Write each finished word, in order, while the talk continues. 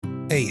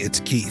Hey, it's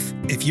Keith.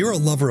 If you're a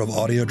lover of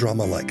audio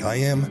drama like I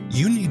am,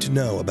 you need to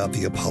know about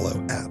the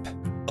Apollo app.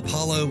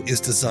 Apollo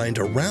is designed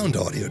around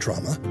audio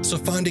drama, so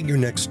finding your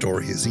next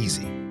story is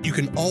easy. You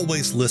can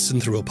always listen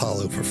through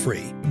Apollo for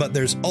free, but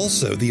there's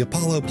also the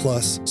Apollo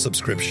Plus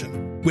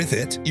subscription. With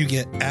it, you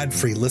get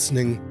ad-free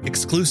listening,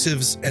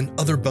 exclusives, and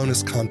other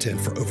bonus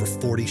content for over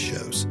 40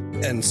 shows.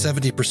 And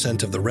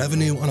 70% of the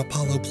revenue on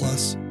Apollo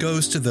Plus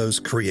goes to those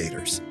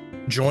creators.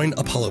 Join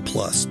Apollo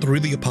Plus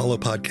through the Apollo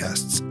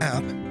Podcasts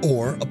app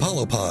or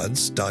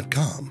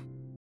apollopods.com.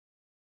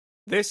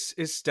 This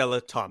is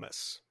Stella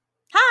Thomas.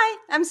 Hi,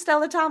 I'm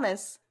Stella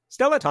Thomas.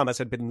 Stella Thomas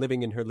had been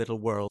living in her little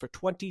world for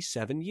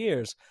 27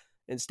 years,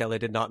 and Stella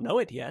did not know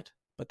it yet,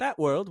 but that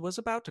world was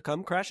about to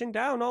come crashing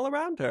down all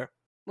around her.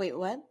 Wait,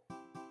 what?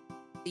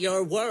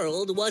 Your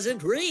world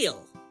wasn't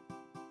real.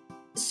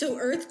 So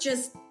Earth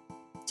just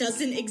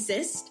doesn't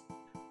exist?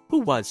 Who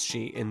was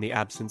she in the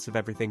absence of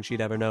everything she'd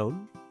ever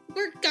known?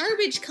 We're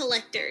garbage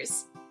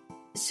collectors.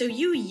 So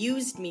you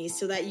used me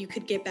so that you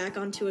could get back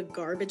onto a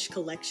garbage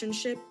collection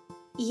ship?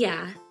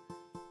 Yeah.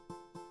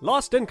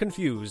 Lost and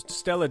confused,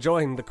 Stella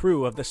joined the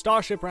crew of the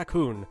Starship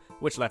Raccoon,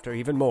 which left her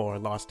even more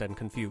lost and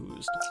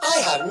confused.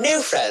 I have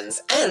no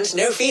friends and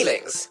no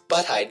feelings,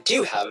 but I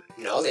do have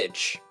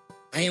knowledge.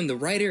 I am the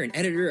writer and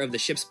editor of the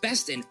ship's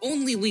best and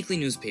only weekly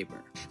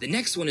newspaper. The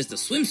next one is the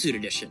swimsuit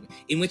edition,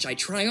 in which I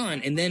try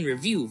on and then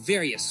review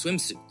various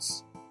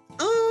swimsuits.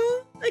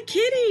 Oh, a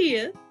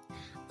kitty!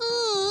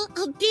 Oh,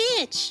 a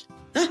bitch!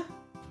 Ah,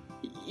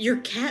 your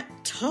cat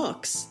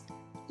talks.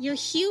 Your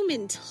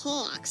human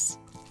talks.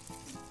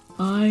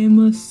 I'm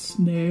a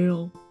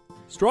snail.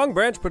 Strong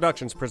Branch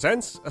Productions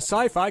presents a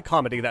sci-fi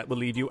comedy that will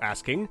leave you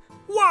asking,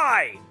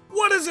 why?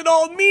 What does it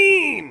all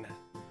mean?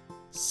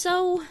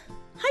 So,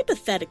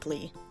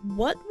 hypothetically,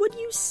 what would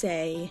you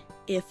say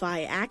if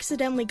I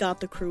accidentally got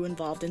the crew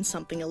involved in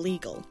something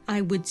illegal?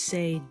 I would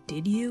say,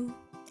 did you?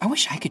 I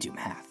wish I could do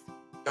math.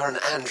 You're an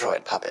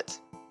android puppet.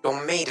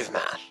 You're made of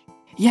math.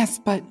 Yes,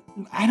 but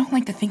I don't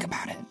like to think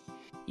about it.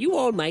 You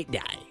all might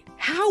die.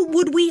 How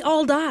would we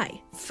all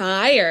die?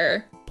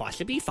 Fire.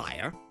 Possibly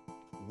fire.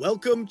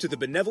 Welcome to the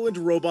Benevolent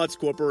Robots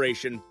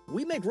Corporation.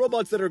 We make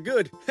robots that are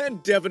good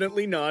and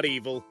definitely not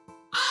evil.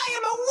 I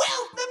am a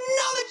wealth of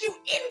knowledge, you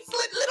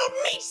insolent little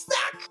meat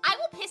sack! I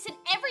will piss in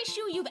every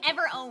shoe you've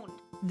ever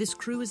owned. This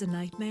crew is a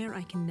nightmare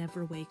I can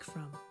never wake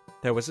from.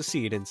 There was a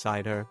seed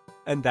inside her,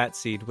 and that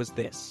seed was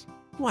this.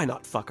 Why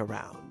not fuck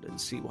around and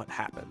see what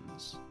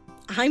happens?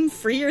 I'm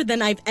freer than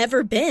I've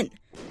ever been.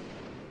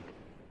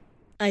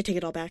 I take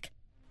it all back.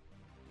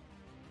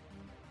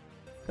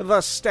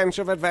 The Stench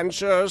of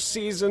Adventure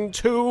Season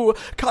 2,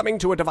 coming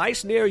to a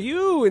device near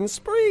you in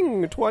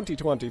spring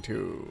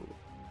 2022.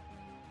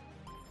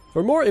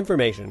 For more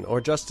information,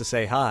 or just to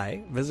say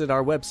hi, visit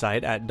our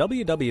website at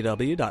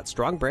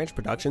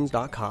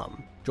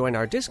www.strongbranchproductions.com. Join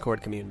our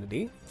Discord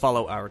community,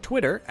 follow our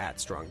Twitter at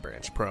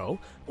StrongBranchPro,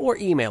 or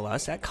email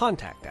us at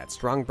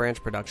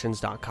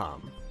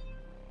contact@strongbranchproductions.com.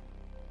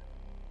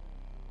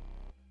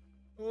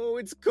 Oh,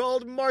 it's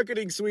called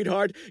marketing,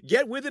 sweetheart.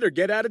 Get with it or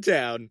get out of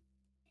town.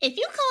 If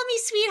you call me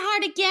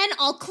sweetheart again,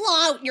 I'll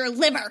claw out your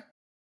liver.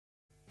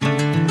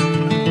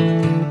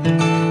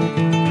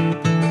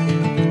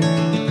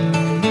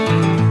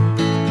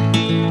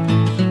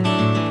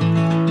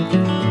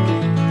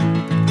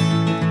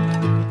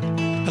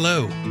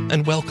 Hello,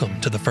 and welcome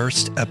to the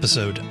first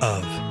episode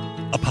of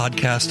a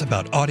podcast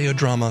about audio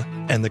drama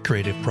and the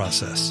creative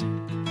process.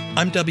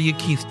 I'm W.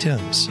 Keith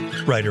Timms,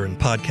 writer and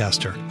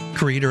podcaster,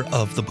 creator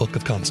of The Book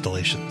of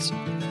Constellations.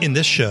 In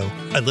this show,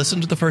 I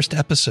listen to the first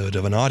episode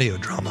of an audio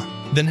drama,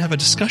 then have a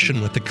discussion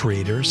with the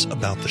creators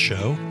about the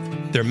show,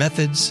 their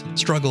methods,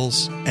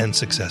 struggles, and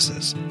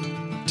successes.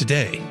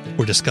 Today,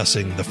 we're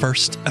discussing the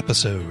first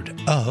episode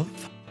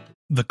of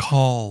The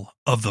Call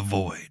of the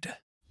Void.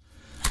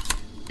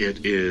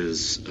 It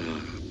is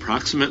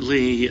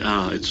approximately,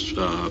 it's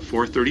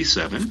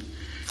 4:37,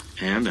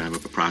 and I'm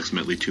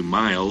approximately 2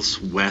 miles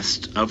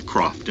west of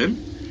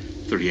Crofton,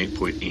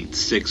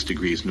 38.86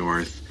 degrees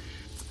north,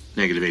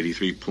 negative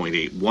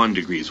 83.81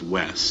 degrees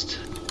west.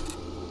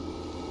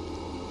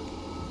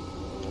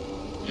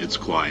 It's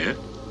quiet.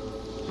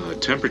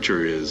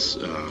 Temperature is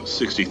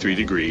 63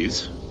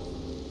 degrees.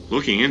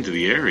 Looking into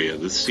the area,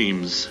 this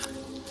seems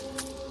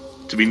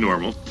to be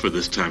normal for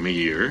this time of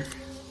year.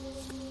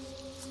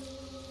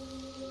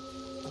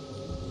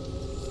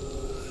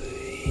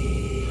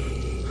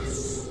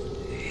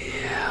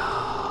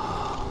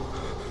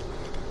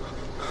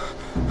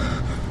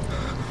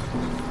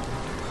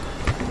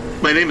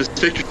 My name is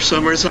Victor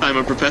Summers. I'm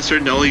a professor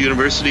at Nola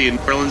University in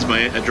New Orleans.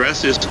 My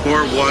address is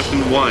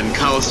 411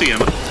 Coliseum.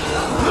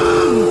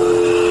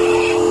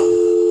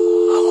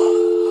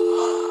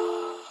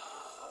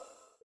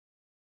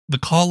 The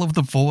Call of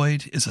the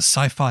Void is a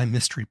sci-fi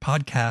mystery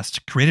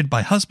podcast created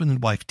by husband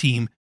and wife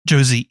team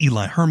Josie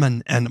Eli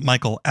Herman and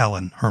Michael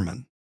Allen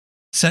Herman.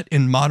 Set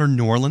in modern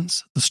New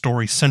Orleans, the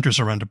story centers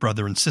around a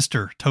brother and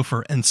sister,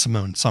 Topher and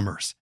Simone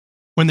Summers.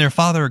 When their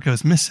father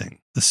goes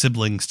missing, the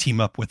siblings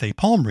team up with a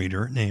palm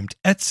reader named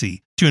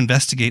Etsy to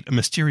investigate a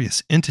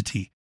mysterious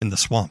entity in the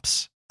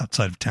swamps.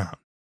 outside of town.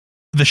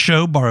 The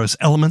show borrows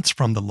elements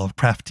from the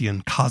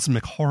Lovecraftian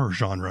cosmic horror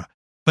genre,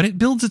 but it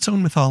builds its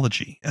own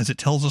mythology as it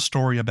tells a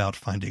story about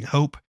finding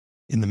hope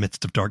in the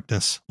midst of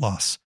darkness,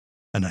 loss,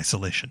 and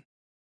isolation.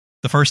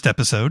 The first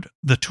episode,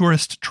 The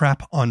Tourist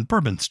Trap on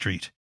Bourbon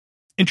Street,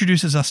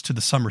 introduces us to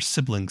the Summers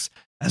siblings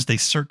as they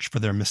search for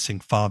their missing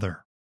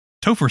father.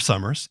 Topher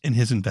Summers, in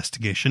his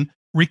investigation,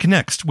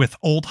 reconnects with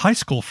old high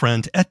school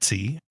friend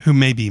Etsy, who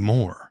may be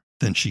more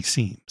than she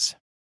seems.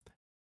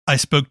 I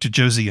spoke to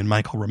Josie and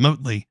Michael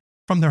remotely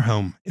from their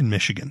home in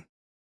Michigan.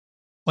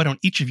 Why don't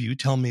each of you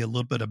tell me a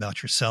little bit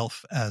about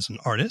yourself as an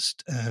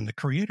artist and a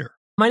creator?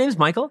 My name is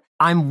Michael.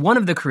 I'm one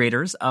of the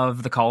creators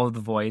of the Call of the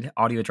Void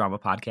audio drama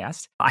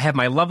podcast. I have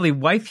my lovely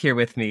wife here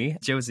with me,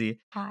 Josie.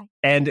 Hi.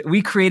 And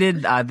we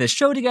created this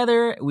show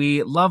together.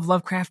 We love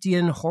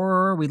Lovecraftian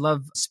horror. We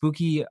love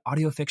spooky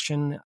audio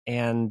fiction.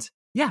 And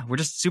yeah, we're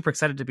just super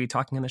excited to be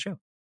talking on the show.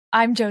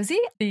 I'm Josie,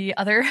 the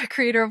other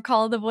creator of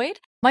Call of the Void.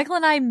 Michael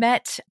and I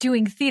met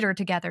doing theater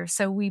together.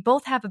 So we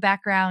both have a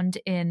background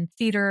in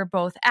theater,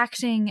 both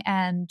acting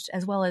and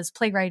as well as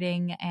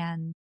playwriting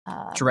and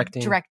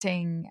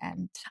directing.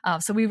 And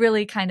so we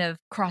really kind of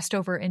crossed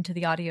over into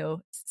the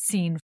audio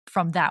scene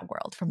from that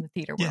world, from the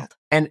theater world.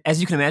 And as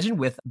you can imagine,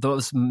 with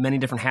those many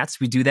different hats,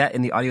 we do that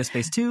in the audio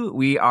space too.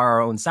 We are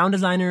our own sound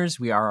designers.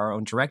 We are our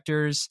own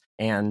directors.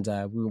 And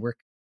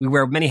we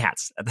wear many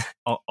hats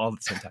all at the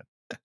same time.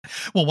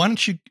 Well, why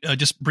don't you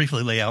just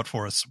briefly lay out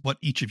for us what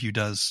each of you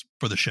does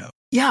for the show?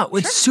 Yeah,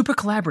 it's super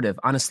collaborative,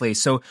 honestly.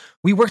 So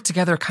we work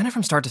together kind of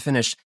from start to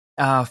finish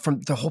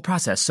from the whole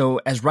process.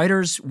 So as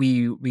writers,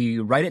 we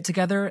write it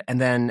together, and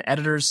then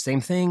editors,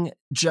 same thing.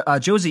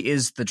 Josie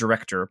is the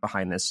director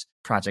behind this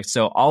project.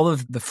 So all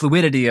of the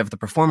fluidity of the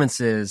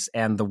performances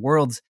and the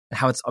world,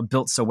 how it's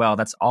built so well,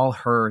 that's all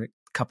her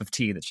cup of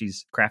tea that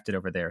she's crafted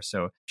over there.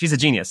 So she's a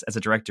genius as a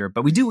director,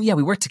 but we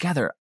work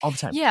together all the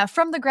time. Yeah,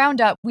 from the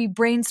ground up, we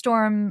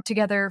brainstorm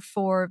together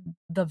for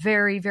the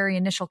very, very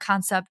initial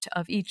concept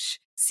of each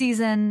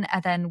season,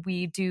 and then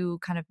we do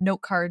kind of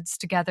note cards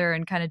together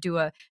and kind of do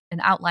an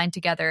outline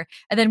together.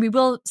 And then we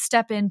will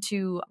step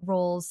into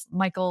roles.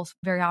 Michael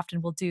very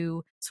often will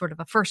do sort of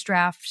a first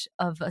draft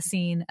of a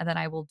scene, and then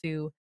I will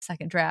do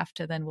second draft,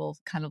 and then we'll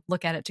kind of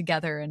look at it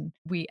together, and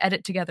we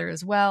edit together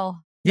as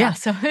well. Yeah.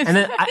 So and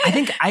then I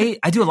think I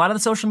do a lot of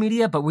the social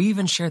media, but we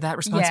even share that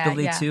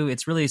responsibility too.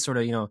 It's really sort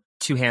of,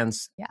 two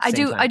hands. Yeah,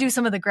 I do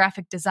some of the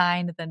graphic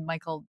design, and then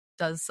Michael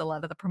does a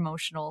lot of the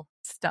promotional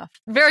stuff.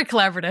 Very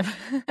collaborative.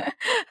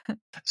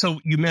 So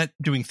you met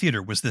doing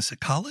theater. Was this at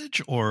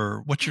college,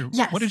 or what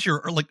is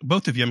your, like,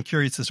 both of you, I'm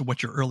curious as to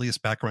what your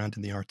earliest background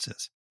in the arts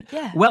is.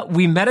 Yeah. Well,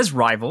 we met as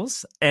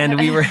rivals, and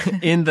we were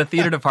in the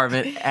theater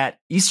department at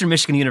Eastern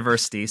Michigan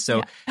University.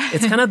 So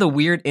it's kind of the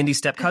weird indie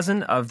step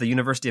cousin of the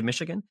University of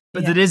Michigan,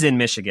 but it is in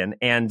Michigan.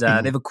 And they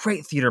have a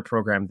great theater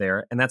program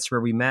there. And that's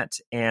where we met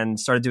and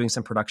started doing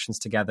some productions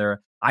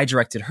together. I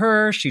directed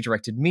her, she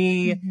directed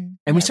me,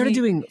 and we started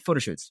doing photo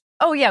shoots.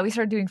 Oh, yeah, we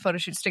started doing photo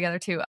shoots together,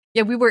 too.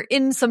 Yeah, we were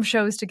in some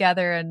shows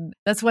together, and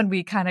that's when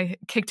we kind of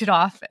kicked it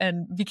off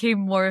and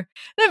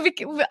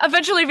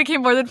eventually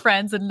became more than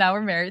friends, and now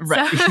we're married.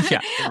 Right. So. Yeah,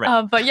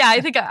 right. But yeah,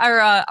 I think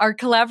our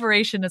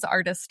collaboration as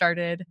artists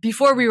started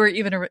before we were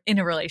even in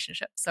a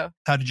relationship. So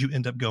how did you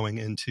end up going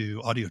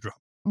into audio drama?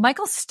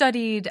 Michael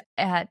studied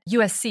at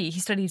USC.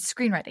 He studied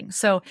screenwriting.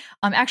 So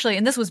actually,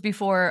 and this was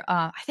before,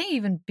 I think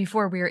even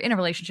before we were in a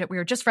relationship, we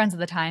were just friends at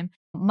the time.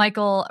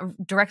 Michael,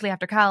 directly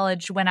after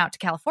college, went out to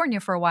California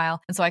for a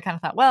while. And so I kind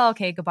of thought, well,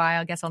 okay, goodbye.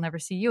 I guess I'll never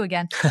see you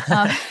again.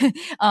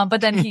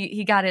 But then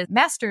he got his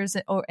master's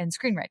in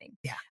screenwriting.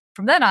 Yeah.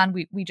 From then on,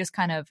 we just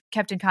kind of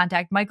kept in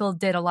contact. Michael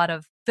did a lot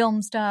of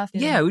film stuff.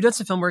 Yeah, we've done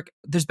some film work.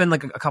 There's been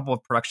like a couple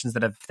of productions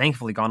that have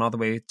thankfully gone all the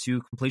way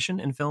to completion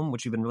in film,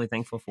 which we've been really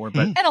thankful for.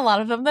 But and a lot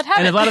of them that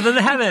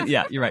haven't.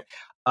 Yeah, you're right.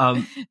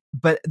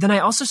 But then I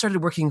also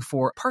started working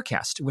for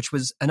Parcast, which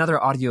was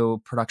another audio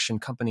production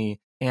company.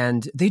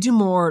 And they do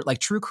more like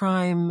true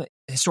crime,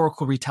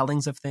 historical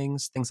retellings of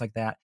things like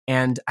that.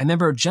 And I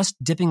remember just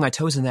dipping my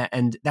toes in that.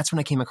 And that's when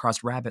I came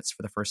across Rabbits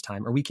for the first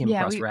time, or we came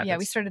across Rabbits. Yeah,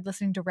 we started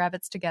listening to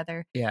Rabbits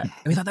together. Yeah. And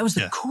we thought that was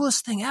the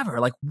coolest thing ever.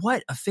 Like,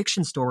 what a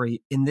fiction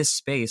story in this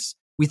space.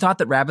 We thought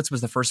that Rabbits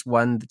was the first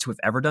one to have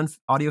ever done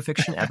audio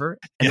fiction ever.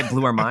 And it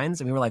blew our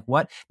minds. And we were like,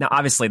 what? Now,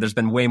 obviously, there's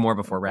been way more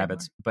before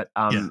Rabbits, but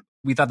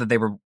we thought that they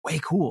were way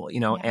cool,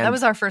 and that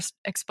was our first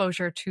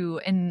exposure to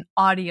an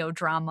audio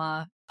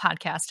drama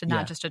podcast and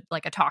not just a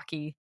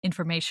talkie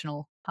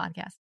informational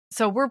podcast.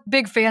 So we're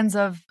big fans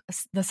of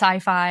the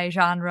sci-fi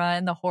genre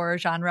and the horror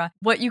genre.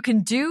 What you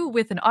can do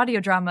with an audio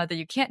drama that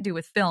you can't do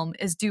with film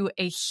is do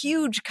a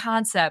huge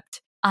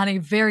concept on a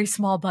very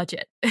small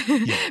budget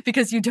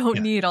because you don't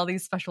need all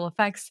these special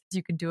effects.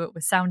 You can do it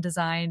with sound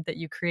design that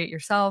you create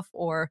yourself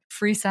or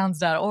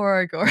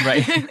freesounds.org or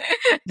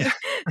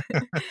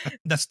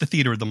That's the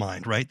theater of the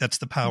mind, right? That's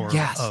the power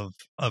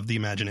of the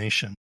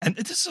imagination. And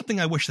this is something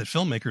I wish that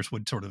filmmakers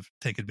would sort of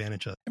take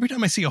advantage of. Every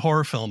time I see a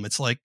horror film, it's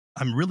like,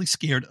 I'm really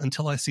scared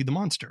until I see the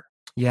monster.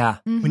 Yeah.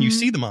 When you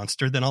see the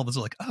monster, then all of a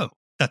sudden like, oh,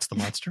 that's the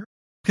monster.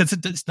 Because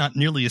it's not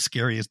nearly as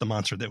scary as the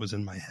monster that was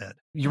in my head.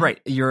 You're right.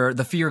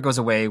 The fear goes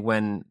away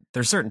when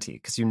there's certainty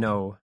because you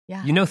know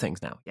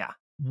things now. Yeah.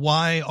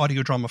 Why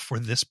audio drama for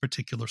this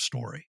particular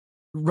story?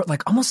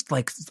 Like almost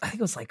like I think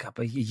it was like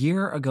a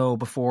year ago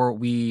before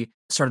we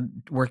started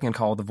working on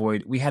Call of the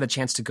Void, we had a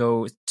chance to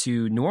go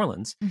to New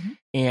Orleans,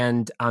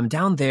 and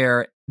down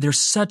there,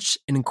 there's such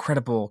an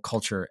incredible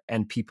culture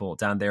and people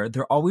down there.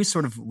 They're always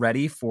sort of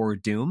ready for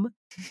doom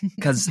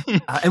because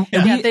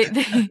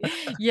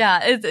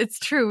it's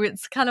true.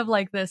 It's kind of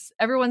like this.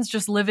 Everyone's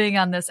just living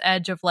on this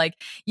edge of like,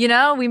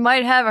 we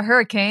might have a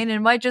hurricane and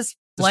it might just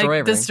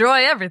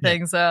destroy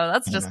everything. Yeah. So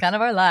that's just kind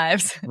of our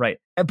lives. Right.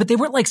 But they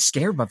weren't like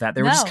scared about that.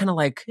 They were just kind of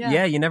like,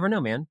 you never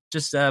know, man.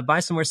 Just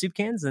buy some more soup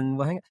cans and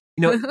we'll hang out.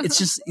 It's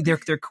just, they're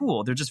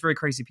cool. They're just very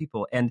crazy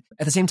people. And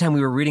at the same time,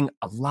 we were reading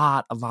a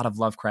lot of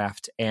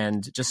Lovecraft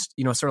and just,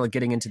 sort of like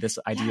getting into this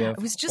idea of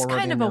it was just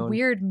kind of a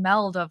weird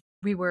meld of,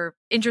 we were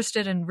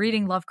interested in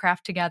reading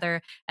Lovecraft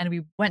together and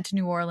we went to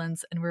New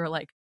Orleans and we were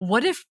like,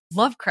 what if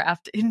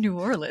Lovecraft in New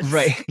Orleans?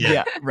 Right.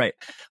 Yeah, right.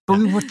 But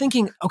we were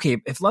thinking,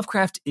 okay, if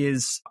Lovecraft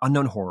is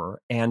unknown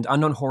horror and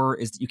unknown horror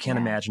is that you can't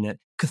imagine it,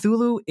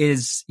 Cthulhu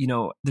is,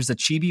 there's a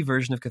chibi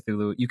version of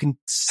Cthulhu.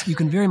 You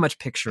can very much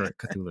picture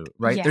Cthulhu,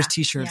 right? Yeah, there's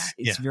t-shirts.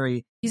 Yeah. It's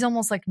very... He's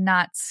almost like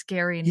not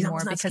scary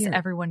anymore because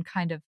everyone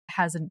kind of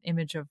has an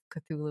image of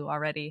Cthulhu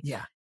already.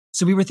 Yeah.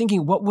 So we were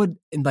thinking, what would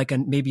like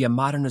maybe a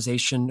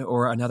modernization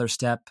or another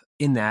step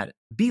in that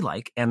be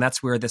like? And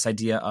that's where this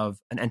idea of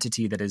an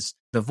entity that is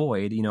the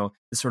void,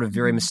 this sort of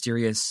very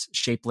mysterious,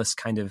 shapeless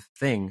kind of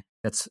thing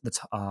that's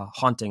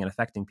haunting and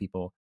affecting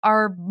people.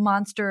 Our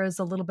monster is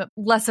a little bit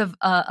less of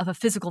a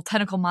physical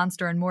tentacle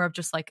monster and more of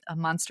just like a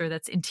monster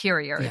that's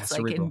interior. Yeah, it's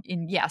cerebral.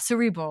 Like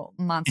cerebral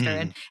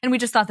monster. And we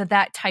just thought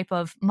that type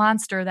of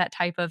monster, that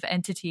type of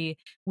entity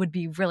would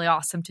be really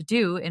awesome to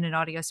do in an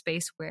audio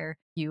space where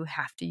you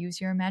have to use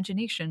your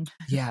imagination.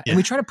 Yeah. And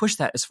we try to push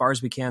that as far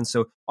as we can.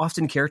 So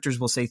often characters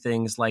will say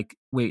things like,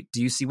 wait,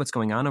 do you see what's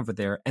going on over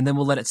there? And then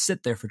we'll let it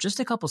sit there for just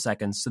a couple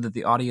seconds so that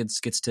the audience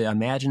gets to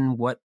imagine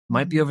what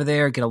might be over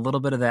there, get a little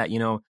bit of that,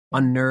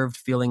 unnerved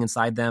feeling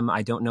inside them.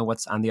 I don't know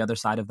what's on the other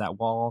side of that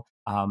wall.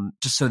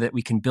 Just so that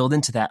we can build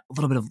into that a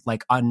little bit of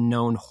like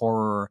unknown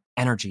horror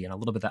energy and a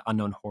little bit of that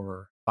unknown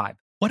horror vibe.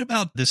 What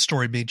about this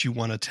story made you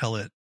want to tell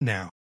it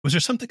now? Was there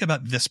something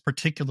about this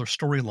particular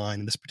storyline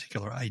and this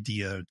particular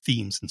idea,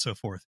 themes and so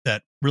forth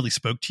that really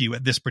spoke to you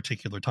at this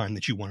particular time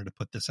that you wanted to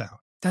put this out?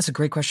 That's a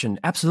great question.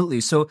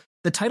 Absolutely. So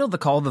the title, The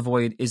Call of the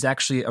Void, is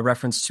actually a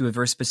reference to a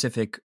very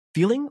specific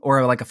feeling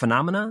or like a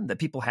phenomena that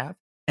people have.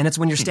 And it's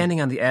when you're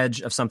standing on the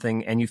edge of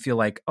something and you feel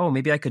like, oh,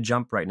 maybe I could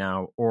jump right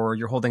now, or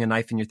you're holding a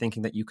knife and you're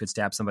thinking that you could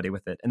stab somebody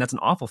with it. And that's an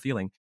awful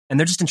feeling. And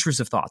they're just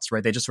intrusive thoughts,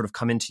 right? They just sort of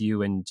come into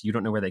you and you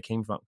don't know where they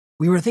came from.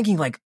 We were thinking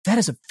like, that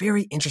is a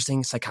very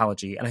interesting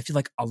psychology. And I feel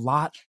like a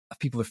lot of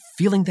people are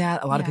feeling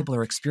that. A lot of people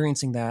are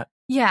experiencing that.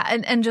 Yeah.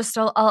 And just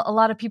a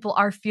lot of people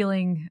are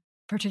feeling,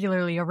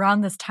 particularly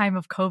around this time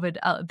of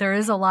COVID, there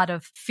is a lot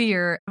of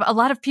fear. A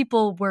lot of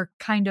people were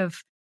kind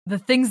of, the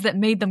things that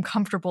made them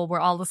comfortable were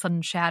all of a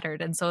sudden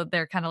shattered. And so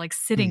they're kind of like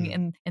sitting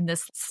in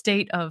this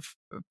state of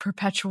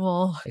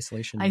perpetual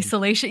isolation.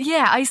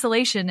 Yeah,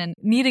 isolation and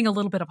needing a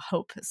little bit of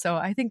hope. So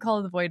I think Call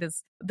of the Void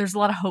there's a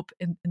lot of hope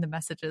in the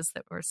messages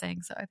that we're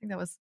saying. So I think that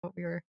was what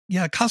we were.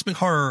 Yeah, cosmic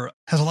horror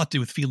has a lot to do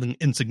with feeling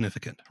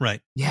insignificant,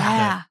 right?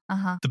 Yeah.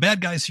 The bad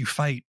guys you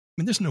fight,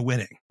 I mean, there's no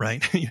winning,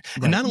 right?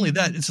 And not only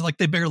that, it's like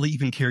they barely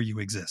even care you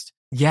exist.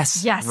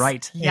 Yes.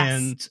 Right. Yes.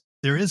 And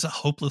there is a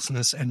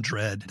hopelessness and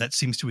dread that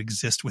seems to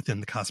exist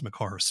within the cosmic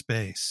horror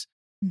space.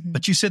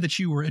 But you said that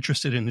you were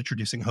interested in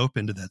introducing hope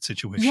into that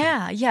situation.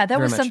 Yeah, that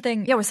was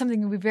something. Yeah, it was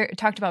something we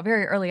talked about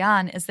very early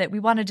on. Is that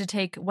we wanted to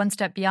take one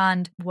step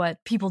beyond what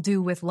people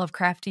do with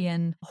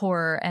Lovecraftian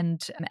horror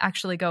and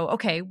actually go,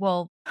 okay,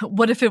 well,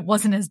 what if it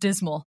wasn't as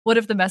dismal? What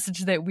if the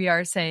message that we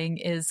are saying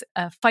is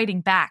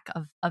fighting back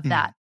of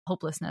that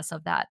hopelessness,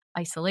 of that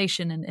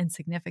isolation and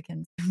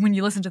insignificance? When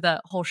you listen to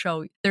the whole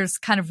show, there's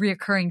kind of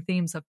reoccurring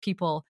themes of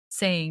people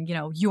saying,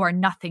 you are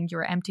nothing,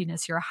 you're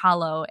emptiness, you're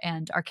hollow,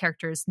 and our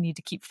characters need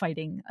to keep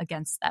fighting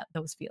against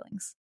those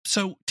feelings.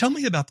 So tell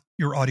me about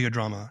your audio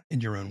drama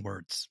in your own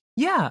words.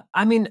 Yeah.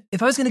 I mean,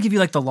 if I was going to give you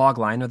like the log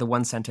line or the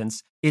one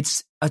sentence,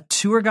 it's a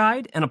tour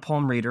guide and a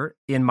palm reader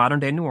in modern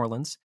day New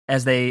Orleans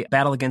as they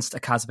battle against a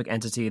cosmic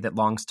entity that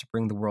longs to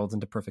bring the world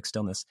into perfect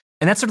stillness.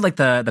 And that's sort of like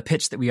the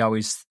pitch that we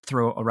always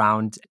throw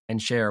around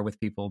and share with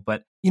people.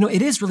 But,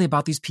 it is really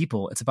about these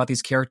people. It's about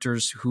these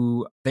characters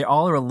who they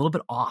all are a little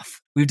bit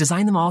off. We've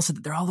designed them all so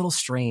that they're all a little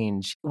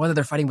strange, whether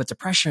they're fighting with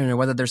depression or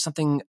whether there's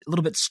something a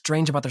little bit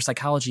strange about their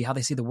psychology, how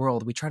they see the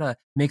world. We try to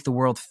make the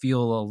world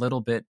feel a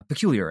little bit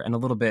peculiar and a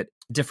little bit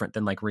different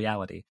than like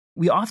reality.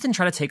 We often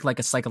try to take like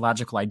a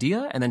psychological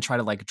idea and then try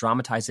to like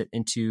dramatize it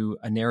into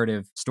a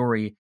narrative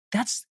story.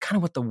 That's kind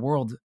of what the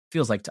world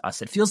feels like to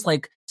us. It feels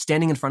like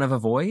standing in front of a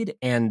void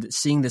and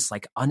seeing this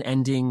like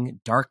unending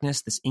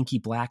darkness, this inky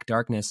black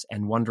darkness,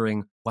 and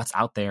wondering what's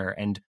out there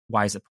and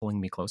why is it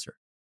pulling me closer.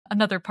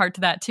 another part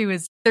to that too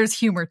is there's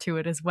humor to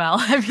it as well.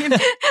 I mean,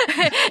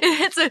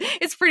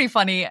 it's pretty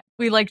funny.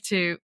 We like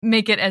to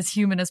make it as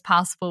human as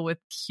possible with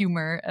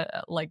humor.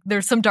 Like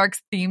there's some dark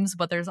themes,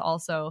 but there's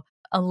also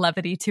a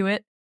levity to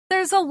it.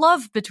 There's a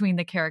love between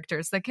the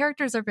characters. The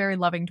characters are very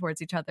loving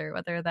towards each other,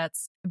 whether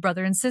that's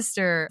brother and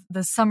sister.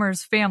 The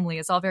Summers family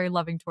is all very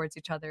loving towards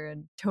each other.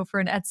 And Topher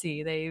and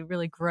Etsy, they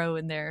really grow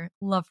in their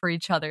love for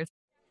each other.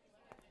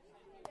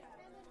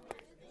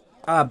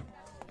 Are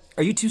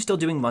you two still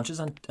doing lunches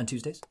on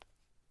Tuesdays?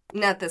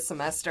 Not this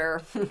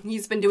semester.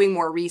 He's been doing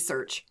more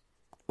research.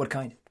 What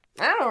kind?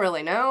 I don't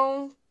really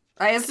know.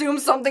 I assume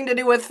something to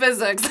do with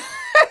physics.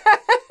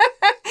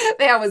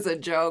 That was a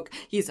joke.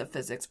 He's a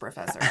physics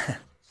professor.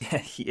 Yeah,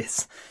 he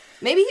is.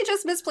 Maybe he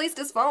just misplaced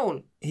his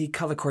phone. He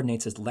color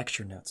coordinates his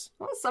lecture notes.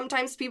 Well,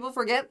 sometimes people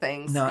forget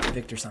things. Not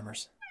Victor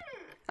Summers.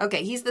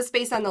 Okay, he's the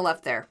space on the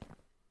left there.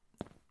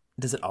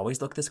 Does it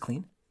always look this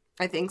clean?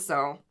 I think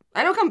so.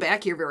 I don't come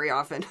back here very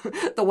often.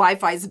 The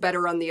Wi-Fi's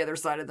better on the other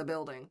side of the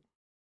building.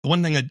 The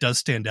one thing that does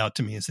stand out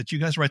to me is that you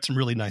guys write some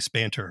really nice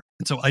banter.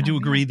 And so I do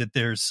agree that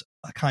there's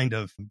a kind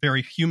of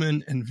very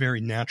human and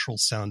very natural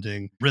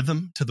sounding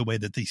rhythm to the way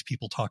that these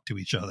people talk to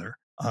each other.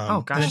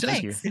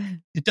 Thank you.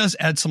 It does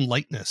add some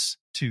lightness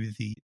to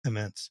the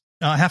events.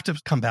 Now, I have to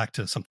come back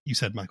to something you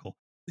said, Michael.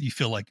 You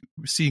feel like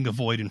seeing a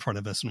void in front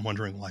of us and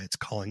wondering why it's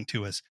calling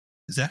to us.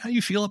 Is that how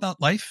you feel about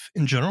life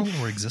in general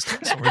or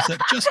existence? Or is that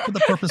just for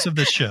the purpose of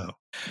this show?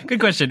 Good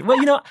question.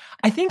 Well,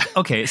 I think,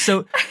 okay,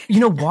 so,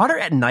 water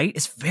at night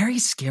is very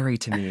scary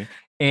to me.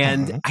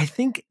 And I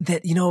think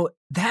that,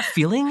 that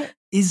feeling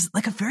is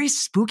like a very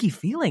spooky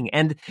feeling.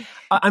 And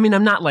I mean,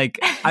 I'm not like,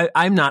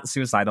 I'm not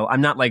suicidal.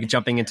 I'm not like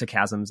jumping into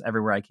chasms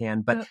everywhere I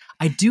can. But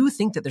I do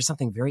think that there's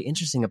something very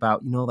interesting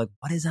about, like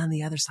what is on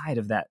the other side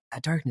of that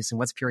darkness and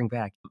what's peering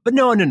back. But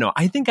no.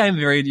 I think I'm a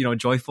very,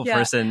 joyful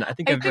person. I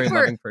think I'm a very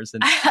loving person.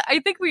 I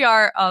think we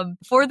are,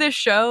 for this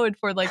show and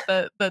for like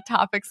the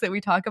topics that we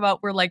talk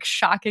about, we're like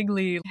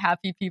shockingly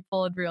happy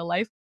people in real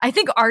life. I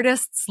think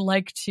artists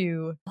like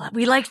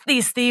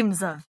these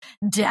themes of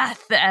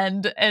death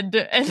and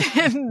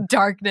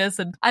darkness,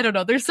 and I don't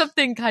know, there's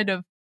something kind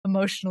of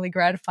emotionally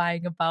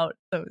gratifying about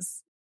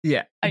those.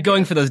 Yeah,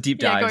 going for those deep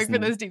dives. Yeah, going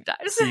for those deep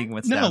dives. Seeing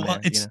what's down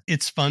there.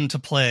 It's fun to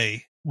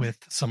play with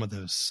some of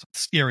those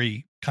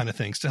scary kind of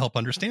things to help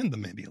understand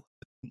them. Maybe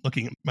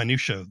looking at my new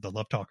show, The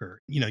Love Talker,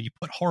 you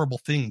put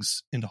horrible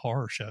things into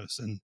horror shows,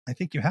 and I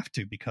think you have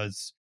to,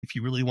 because if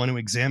you really want to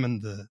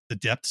examine the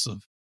depths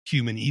of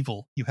human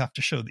evil, you have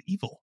to show the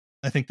evil.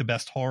 I think the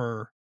best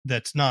horror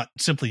that's not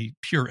simply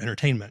pure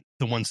entertainment,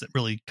 the ones that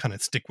really kind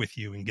of stick with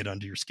you and get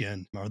under your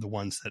skin, are the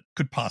ones that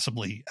could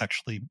possibly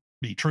actually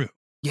be true.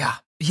 Yeah,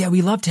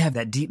 we love to have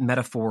that deep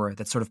metaphor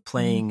that's sort of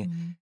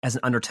playing as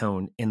an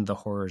undertone in the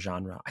horror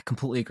genre. I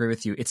completely agree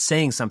with you. It's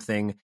saying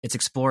something, it's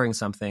exploring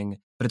something,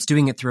 but it's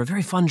doing it through a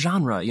very fun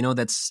genre,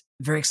 that's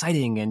very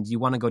exciting, and you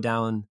want to go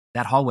down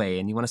that hallway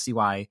and you want to see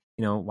why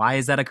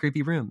is that a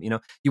creepy room?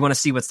 You want to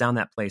see what's down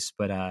that place,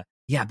 but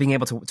being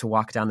able to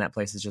walk down that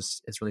place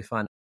is really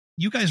fun.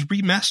 You guys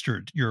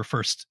remastered your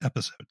first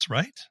episodes,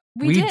 right?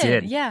 We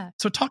did, yeah.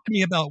 So talk to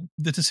me about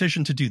the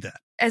decision to do that.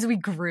 As we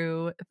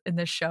grew in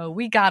the show,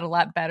 we got a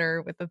lot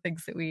better with the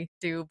things that we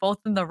do, both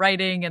in the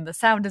writing and the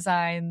sound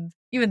design,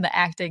 even the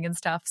acting and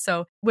stuff.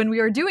 So when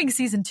we were doing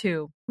season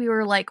 2, we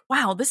were like,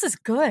 wow, this is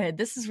good.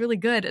 This is really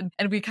good.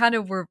 And we kind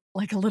of were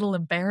like a little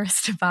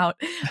embarrassed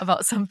about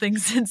some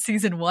things in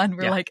season 1.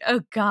 We're like,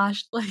 oh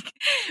gosh, like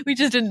we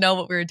just didn't know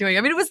what we were doing.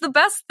 I mean, it was the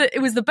best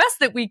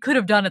that we could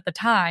have done at the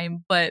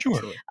time, but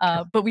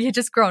but we had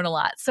just grown a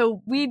lot.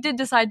 So we did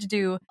decide to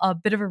do a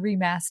bit of a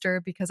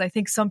remaster, because I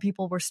think some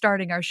people were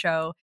starting our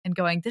show and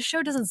going, this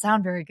show doesn't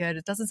sound very good.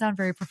 It doesn't sound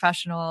very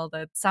professional.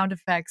 The sound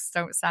effects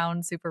don't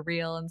sound super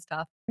real and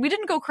stuff. We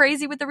didn't go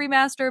crazy with the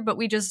remaster, but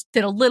we just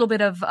did a little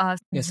bit of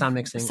sound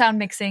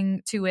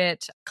mixing to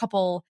it. A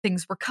couple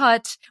things were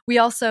cut. We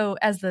also,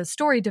 as the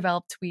story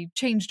developed, we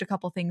changed a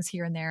couple things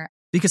here and there.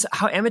 Because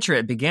how amateur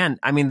it began,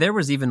 I mean, there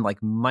was even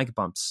like mic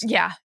bumps.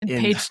 Yeah, and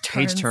page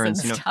turns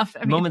and stuff.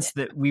 Moments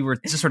that we were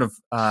just sort of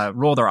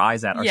rolled our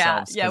eyes at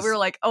ourselves. Yeah, we were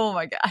like, oh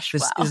my gosh,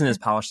 this isn't as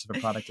polished of a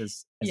product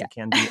as it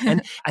can be.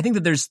 And I think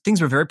that there's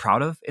things we're very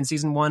proud of in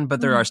season 1, but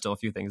there are still a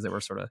few things that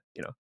were sort of,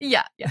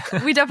 Yeah,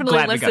 we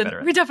definitely listened.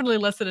 We definitely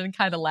listened and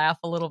kind of laugh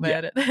a little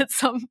bit at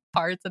some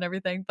parts and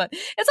everything, but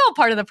it's all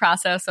part of the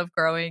process of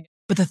growing.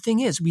 But the thing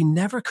is, we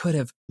never could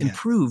have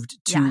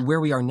improved to where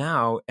we are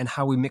now and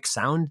how we mix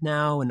sound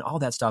now and all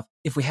that stuff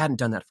if we hadn't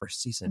done that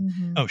first season.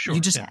 Mm-hmm. Oh, sure.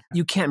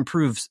 You can't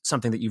improve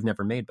something that you've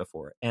never made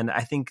before. And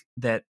I think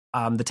that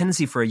the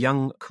tendency for a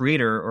young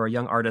creator or a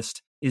young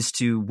artist is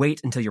to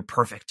wait until you're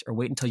perfect or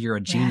wait until you're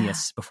a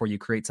genius before you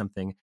create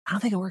something. I don't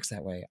think it works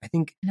that way. I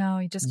think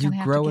you just you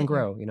grow and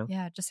grow,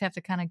 Yeah, just have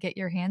to kind of get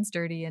your hands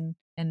dirty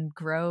and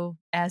grow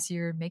as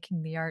you're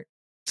making the art.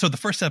 So the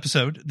first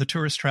episode, The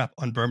Tourist Trap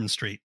on Bourbon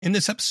Street. In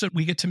this episode,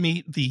 we get to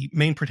meet the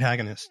main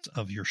protagonists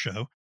of your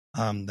show.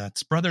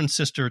 That's brother and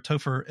sister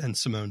Topher and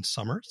Simone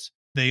Summers.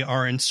 They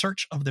are in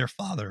search of their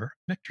father,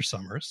 Victor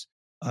Summers,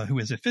 who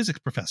is a physics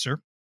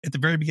professor. At the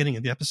very beginning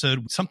of the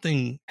episode,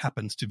 something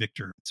happens to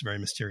Victor. It's very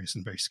mysterious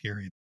and very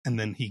scary. And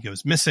then he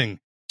goes missing.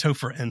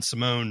 Topher and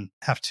Simone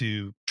have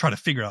to try to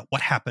figure out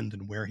what happened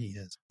and where he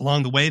is.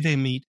 Along the way, they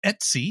meet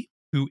Etsy,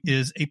 who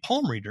is a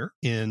palm reader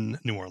in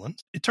New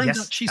Orleans. It turns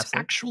out she's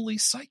actually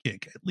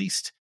psychic. At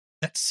least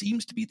that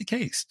seems to be the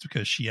case,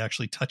 because she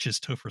actually touches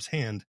Topher's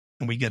hand,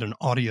 and we get an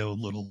audio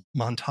little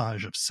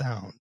montage of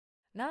sound.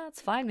 No, it's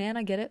fine, man.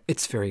 I get it.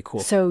 It's very cool.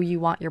 So you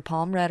want your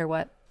palm read or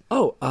what?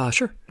 Oh,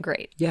 sure.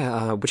 Great.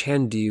 Yeah, which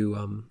hand do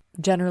you,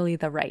 Generally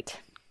the right.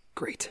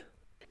 Great.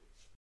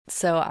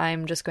 So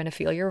I'm just going to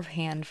feel your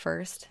hand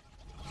first.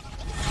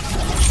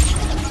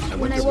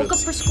 When I woke up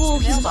for school,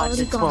 he was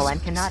already gone.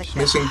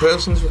 Missing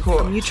persons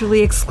report.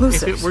 Mutually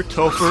exclusive. If it were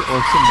Topher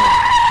or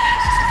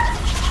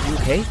Simone. You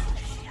okay,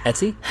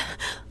 Etsy?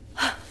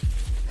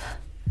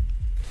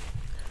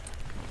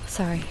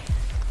 Sorry.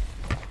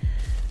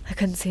 I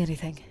couldn't see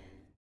anything.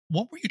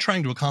 What were you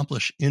trying to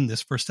accomplish in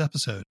this first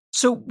episode?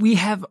 So we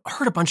have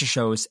heard a bunch of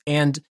shows,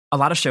 and a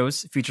lot of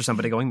shows feature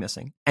somebody going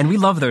missing. And we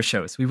love those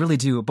shows. We really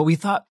do. But we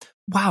thought,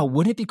 wow,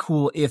 wouldn't it be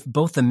cool if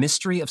both the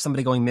mystery of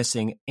somebody going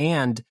missing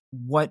and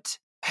what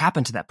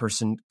happened to that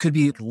person could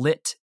be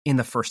lit in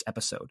the first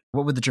episode?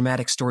 What would the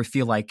dramatic story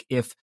feel like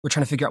if we're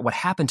trying to figure out what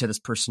happened to this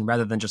person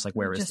rather than just like,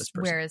 where is this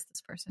person? Where is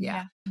this person?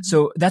 Yeah. Mm-hmm.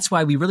 So that's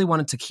why we really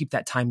wanted to keep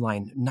that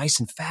timeline nice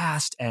and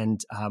fast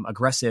and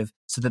aggressive,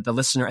 so that the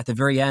listener at the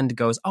very end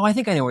goes, oh, I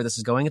think I know where this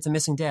is going. It's a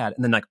missing dad.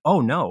 And then like,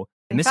 oh no.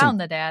 They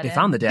found the dad. They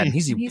found the dad, and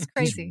he's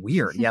crazy. He's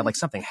weird. Yeah, like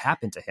something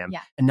happened to him.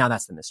 Yeah. And now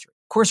that's the mystery.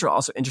 Of course, we're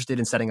also interested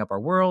in setting up our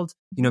world,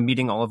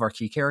 meeting all of our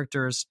key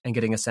characters and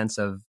getting a sense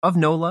of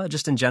NOLA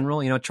just in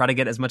general, try to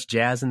get as much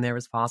jazz in there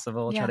as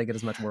possible, try to get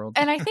as much world.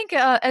 And I think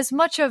as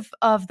much of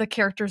the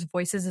characters'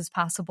 voices as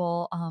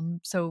possible.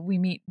 So we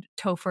meet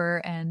Topher,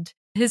 and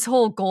his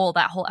whole goal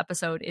that whole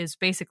episode is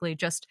basically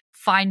just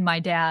find my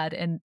dad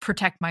and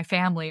protect my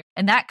family.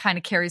 And that kind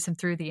of carries him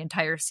through the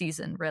entire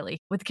season, really.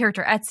 With the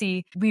character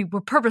Etsy, we were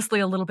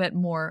purposely a little bit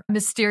more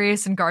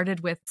mysterious and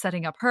guarded with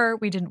setting up her.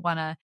 We didn't want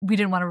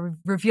to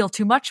reveal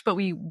too much, but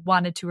we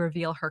wanted to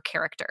reveal her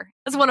character.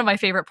 That's one of my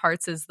favorite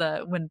parts, is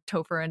when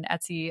Topher and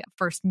Etsy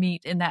first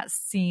meet in that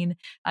scene.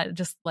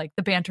 Just like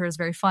the banter is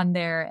very fun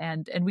there.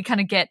 And we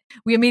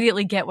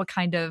immediately get what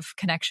kind of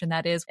connection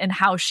that is, and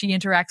how she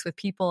interacts with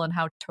people and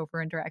how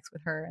Topher interacts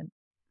with her. And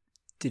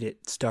did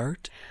it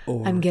start?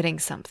 Or... I'm getting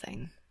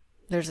something.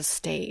 There's a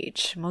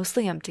stage,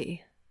 mostly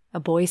empty. A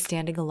boy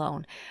standing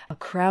alone. A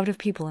crowd of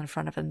people in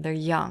front of him. They're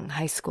young,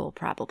 high school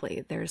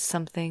probably. There's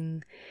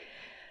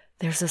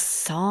a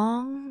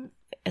song.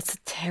 It's a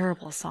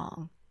terrible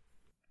song.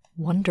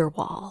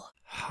 Wonderwall.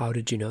 How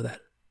did you know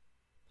that?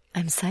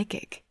 I'm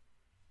psychic.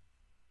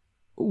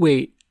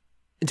 Wait,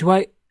 do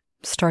I...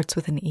 Starts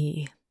with an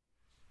E.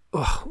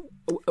 Oh,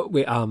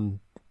 wait,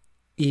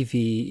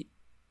 Evie...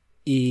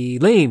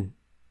 Elaine.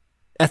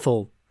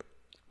 Ethel.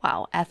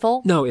 Wow,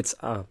 Ethel? No, it's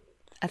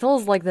Ethel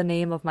is like the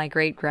name of my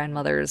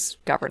great-grandmother's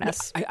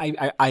governess.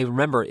 I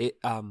remember it.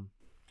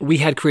 We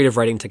had creative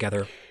writing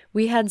together.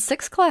 We had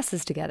 6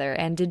 classes together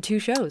and did 2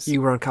 shows.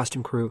 You were on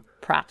costume crew.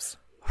 Props.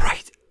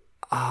 Right.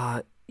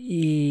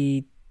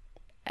 Etsy.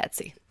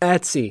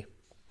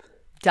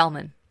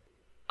 Delman.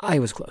 I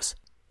was close.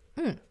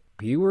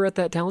 You were at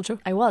that talent show?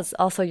 I was.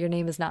 Also, your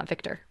name is not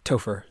Victor.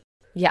 Topher.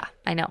 Yeah,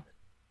 I know.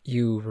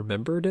 You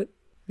remembered it?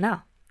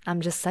 No,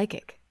 I'm just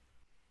psychic.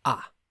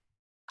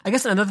 I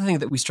guess another thing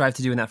that we strive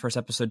to do in that first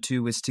episode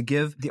too is to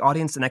give the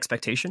audience an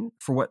expectation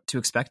for what to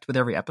expect with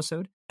every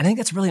episode. And I think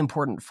that's really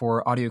important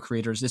for audio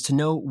creators, is to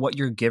know what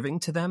you're giving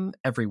to them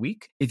every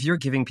week. If you're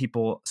giving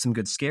people some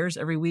good scares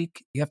every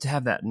week, you have to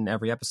have that in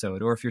every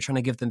episode. Or if you're trying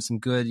to give them some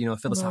good,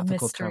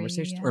 philosophical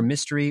conversation or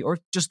mystery or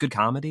just good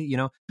comedy,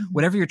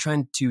 whatever you're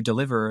trying to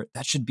deliver,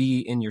 that should be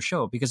in your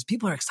show, because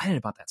people are excited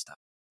about that stuff.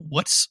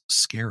 What's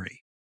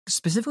scary?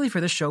 Specifically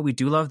for this show, we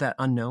do love that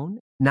unknown,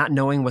 not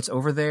knowing what's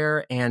over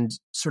there and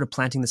sort of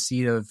planting the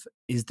seed of,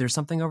 is there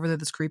something over there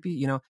that's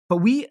creepy, But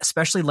we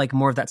especially like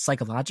more of that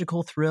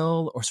psychological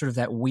thrill, or sort of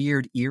that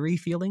weird, eerie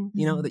feeling,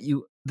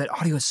 that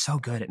audio is so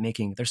good at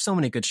making. There's so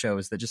many good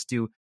shows that just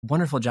do a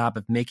wonderful job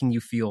of making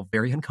you feel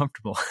very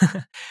uncomfortable.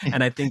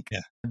 And I think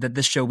that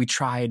this show, we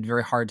tried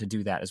very hard to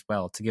do that as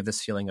well, to give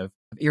this feeling of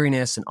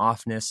eeriness and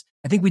offness.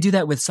 I think we do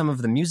that with some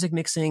of the music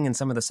mixing and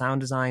some of the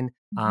sound design.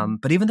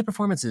 But even the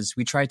performances,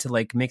 we try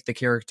to make the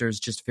characters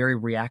just very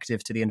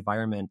reactive to the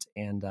environment,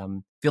 and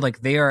feel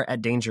like they are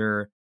at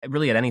danger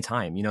really at any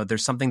time.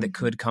 There's something that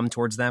could come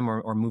towards them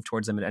or move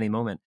towards them at any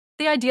moment.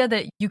 The idea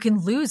that you can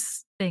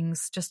lose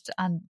things just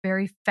on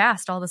very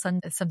fast, all of a sudden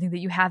something that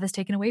you have is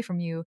taken away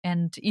from you,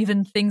 and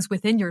even things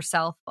within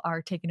yourself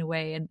are taken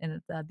away,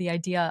 and the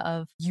idea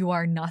of you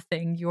are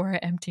nothing, you are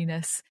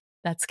emptiness,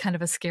 that's kind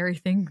of a scary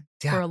thing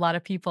for a lot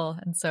of people.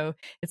 And so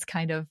it's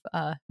kind of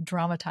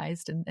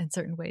dramatized in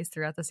certain ways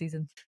throughout the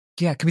season.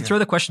 Yeah. Can we throw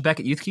the question back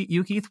at you,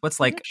 Keith? What's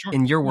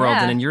in your world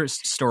and in your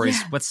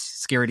stories, what's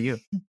scary to you?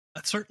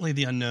 Certainly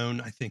the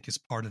unknown, I think, is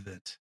part of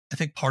it. I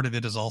think part of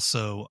it is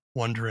also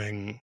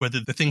wondering whether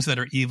the things that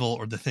are evil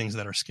or the things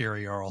that are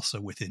scary are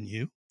also within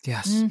you.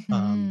 Yes.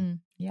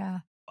 Yeah.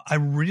 I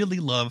really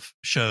love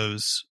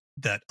shows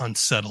that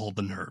unsettle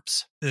the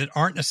nerves, that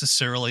aren't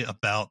necessarily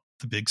about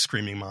the big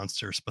screaming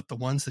monsters, but the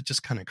ones that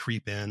just kind of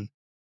creep in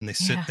and they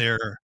sit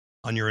there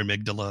on your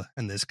amygdala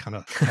and they just kind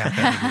of tap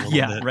at it a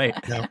little bit. Right.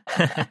 You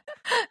know?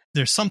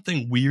 There's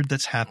something weird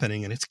that's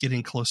happening and it's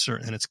getting closer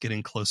and it's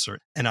getting closer.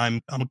 And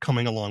I'm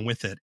coming along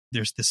with it.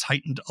 There's this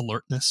heightened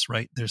alertness,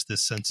 right? There's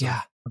this sense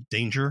of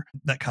danger.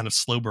 That kind of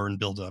slow burn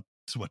buildup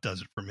is what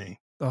does it for me.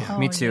 Oh,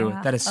 me too.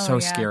 Yeah. That is so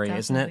scary,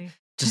 definitely. Isn't it?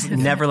 Just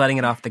never letting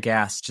it off the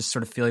gas, just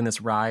sort of feeling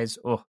this rise.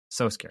 Oh,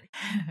 so scary.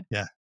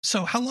 Yeah.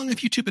 So how long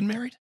have you two been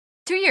married?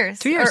 2 years.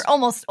 2 years. Or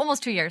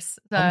almost 2 years.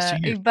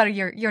 About a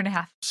year and a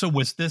half. So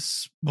was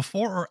this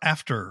before or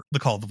after The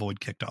Call of the Void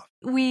kicked off?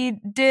 We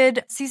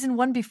did season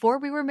 1 before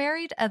we were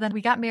married, and then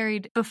we got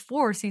married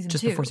before season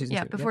 2. Before season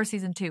 2. Before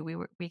season 2,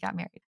 we got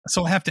married.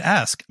 So I have to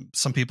ask,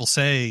 some people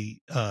say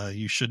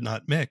you should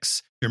not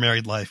mix your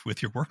married life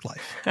with your work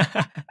life.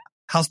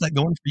 How's that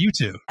going for you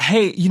two?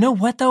 Hey, you know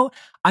what, though?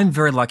 I'm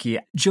very lucky.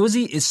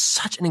 Josie is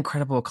such an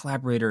incredible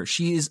collaborator.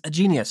 She is a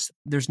genius.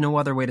 There's no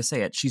other way to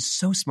say it. She's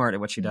so smart at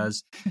what she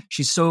does.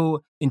 She's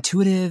so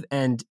intuitive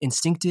and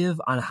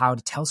instinctive on how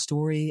to tell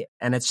story.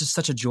 And it's just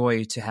such a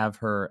joy to have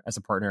her as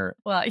a partner.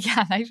 Well,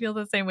 yeah, I feel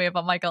the same way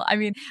about Michael. I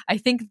mean, I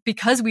think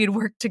because we had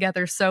worked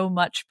together so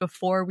much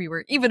before we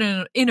were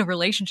even in a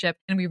relationship,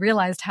 and we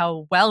realized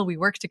how well we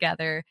worked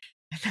together,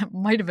 that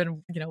might have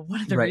been,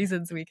 one of the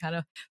reasons we kind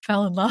of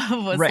fell in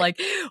love was like,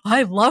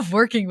 I love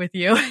working with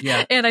you.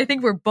 Yeah. And I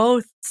think we're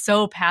both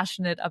so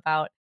passionate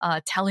about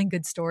telling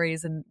good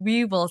stories, and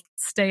we will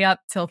stay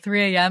up till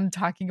 3 a.m.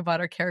 talking about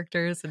our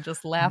characters and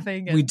just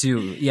laughing. We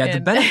do. Yeah.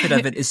 The benefit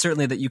of it is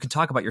certainly that you can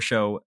talk about your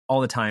show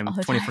all the time,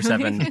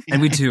 24/7.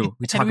 And we do.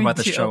 We talk about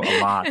the show a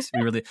lot.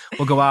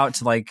 We'll go out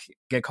to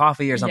get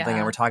coffee or something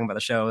and we're talking about the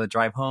show. The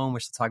drive home,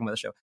 we're still talking about the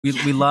show.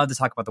 We love to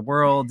talk about the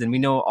world, and we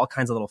know all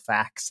kinds of little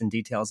facts and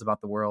details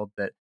about the world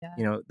that,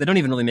 they don't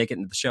even really make it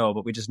into the show,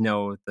 but we just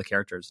know the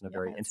characters in a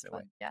very intimate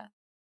way. Yeah.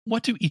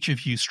 What do each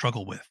of you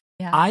struggle with?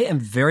 Yeah. I am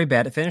very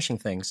bad at finishing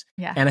things.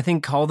 Yeah. And I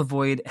think Call of the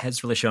Void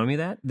has really shown me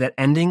that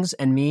endings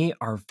and me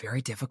are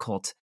very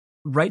difficult.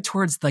 Right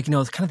towards kind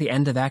of the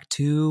end of Act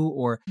 2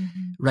 or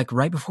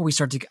right before we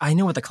start I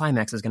know what the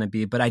climax is going to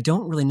be, but I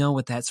don't really know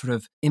what that sort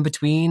of in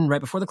between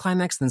right before the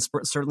climax, then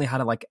certainly how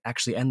to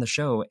actually end the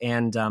show.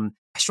 And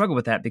I struggle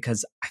with that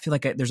because I feel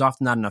like there's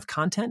often not enough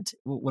content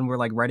when we're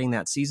writing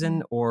that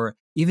season, or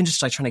even just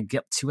trying to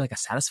get to a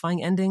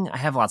satisfying ending. I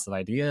have lots of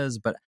ideas,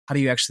 but how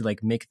do you actually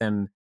make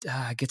them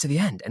get to the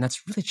end? And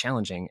that's really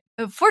challenging.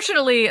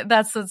 Fortunately,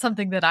 that's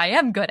something that I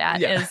am good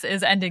at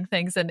is ending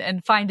things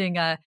and finding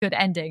a good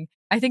ending.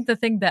 I think the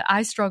thing that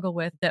I struggle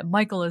with that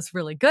Michael is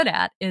really good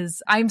at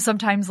is I'm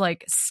sometimes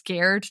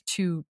scared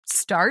to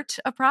start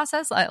a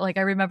process. I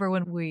remember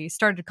when we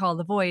started Call of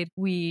the Void,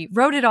 we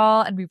wrote it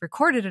all and we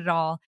recorded it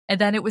all. And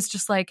then it was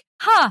just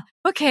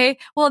okay,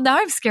 well, now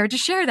I'm scared to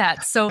share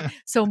that. So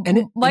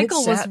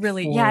Michael was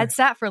really, it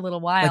sat for a little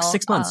while.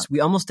 6 months. We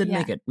almost didn't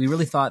make it. We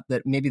really thought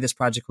that maybe this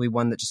project will be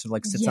one that just sort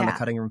of sits on the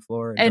cutting room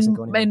floor and doesn't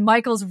go anywhere. And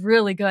Michael's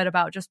really good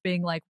about just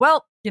being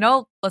well,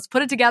 let's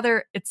put it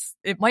together.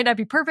 It might not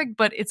be perfect,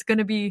 but it's going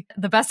to be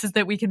the best is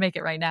that we can make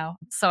it right now.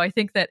 So I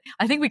think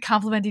we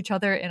complement each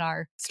other in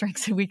our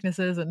strengths and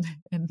weaknesses, and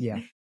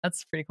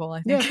that's pretty cool,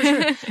 I think.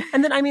 Yeah, for sure.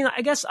 And then,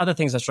 I guess other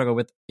things I struggle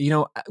with,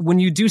 when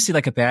you do see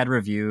a bad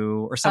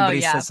review or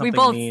somebody says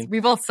something mean. We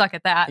both suck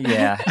at that.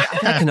 Yeah,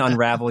 that can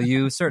unravel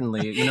you,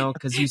 certainly,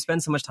 because you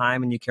spend so much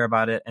time and you care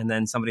about it. And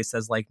then somebody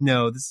says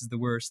no, this is the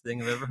worst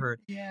thing I've ever heard.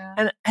 Yeah.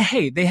 And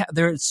hey,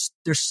 they're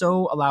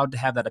so allowed to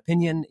have that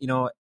opinion.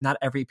 Not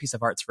every piece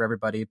of art's for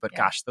everybody, but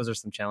gosh, those are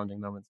some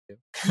challenging moments too.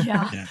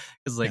 Yeah.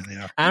 Because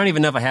I don't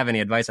even know if I have any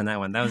advice on that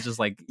one. That was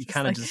just you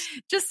kind of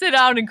just sit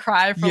down and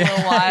cry for a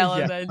little while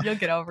and then you'll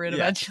get over it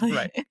eventually.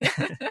 Right.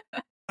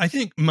 I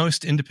think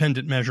most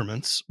independent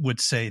measurements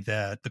would say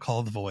that The Call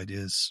of the Void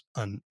is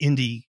an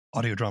indie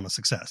audio drama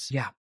success.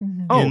 Yeah.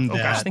 Mm-hmm. Oh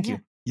gosh, thank you.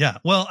 Yeah.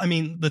 Well,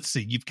 let's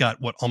see. You've got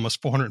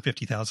almost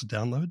 450,000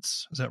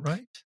 downloads. Is that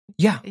right?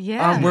 Yeah.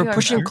 Yeah. We're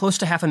pushing close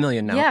to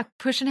 500,000 now. Yeah,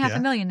 pushing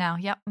 500,000 now.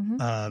 Yep.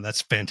 Mm-hmm.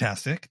 That's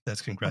fantastic.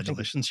 That's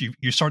congratulations. You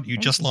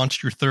just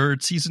launched your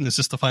 3rd season. Is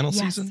this the final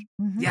season?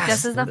 Mm-hmm. Yes.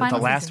 This is the final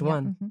the last season,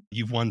 one. Yeah. Mm-hmm.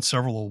 You've won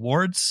several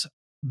awards.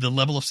 The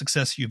level of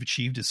success you've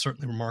achieved is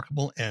certainly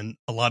remarkable. And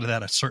a lot of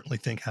that I certainly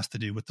think has to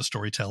do with the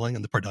storytelling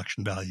and the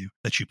production value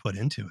that you put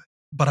into it.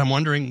 But I'm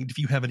wondering if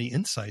you have any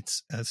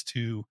insights as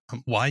to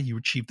why you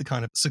achieved the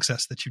kind of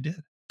success that you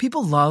did.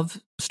 People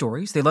love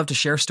stories. They love to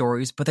share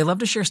stories, but they love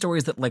to share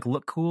stories that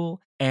look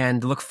cool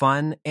and look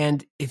fun.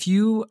 And if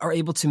you are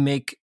able to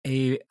make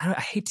I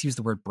hate to use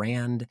the word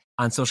brand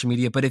on social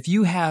media, but if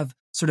you have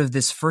sort of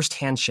this first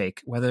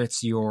handshake, whether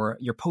it's your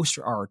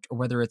poster art or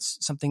whether it's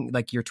something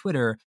like your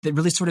Twitter, that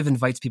really sort of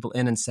invites people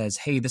in and says,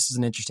 hey, this is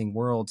an interesting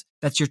world.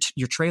 That's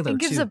your trailer,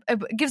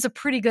 it gives a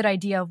pretty good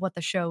idea of what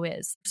the show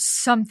is.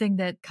 Something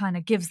that kind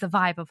of gives the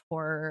vibe of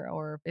horror,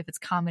 or if it's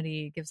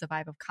comedy, gives a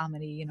vibe of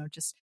comedy,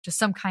 just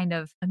some kind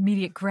of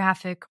immediate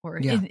graphic or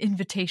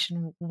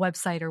invitation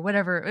website or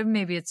whatever.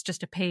 Maybe it's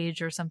just a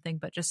page or something,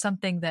 but just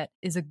something that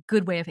is a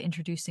good way of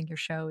introducing your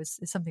show is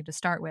something to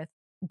start with.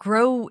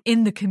 Grow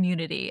in the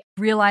community.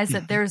 Realize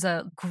that there's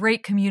a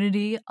great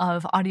community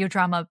of audio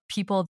drama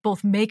people,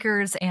 both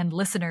makers and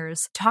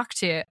listeners. Talk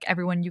to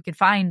everyone you can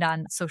find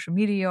on social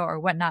media or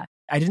whatnot.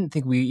 I didn't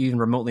think we even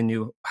remotely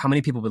knew how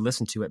many people would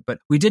listen to it, but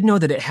we did know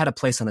that it had a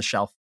place on the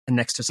shelf and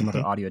next to some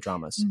other audio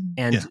dramas.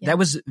 And that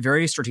was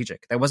very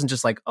strategic. That wasn't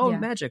just like,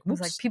 magic. It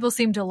was like, people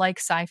seem to like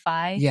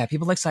sci-fi. Yeah,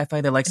 people like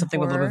sci-fi. They like something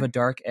horror. with a little bit of a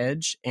dark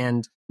edge.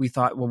 And we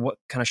thought, well, what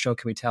kind of show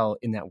can we tell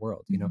in that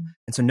world, And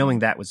so knowing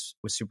that was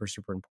super,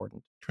 super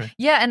important. Right.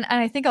 Yeah, and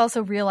I think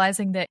also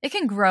realizing that it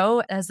can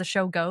grow as the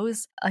show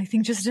goes. I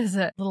think just as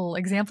a little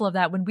example of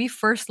that, when we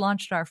first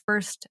launched our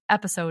first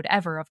episode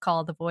ever of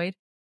Call of the Void,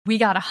 we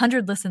got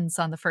 100 listens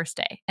on the first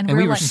day. And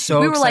we were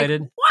so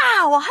excited.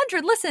 Wow,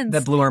 100 listens.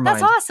 That blew our mind.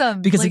 That's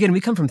awesome. Because again,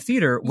 we come from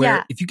theater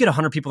where if you get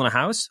 100 people in a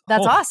house,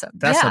 that's awesome.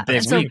 That's a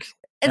big week.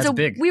 And so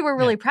big. we were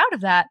really proud of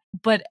that.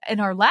 But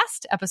in our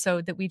last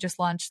episode that we just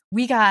launched,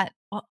 we got,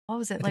 what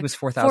was it? I think it was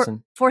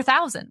 4,000.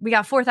 4,000. We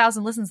got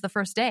 4,000 listens the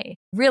first day.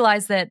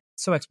 Realized that.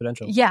 So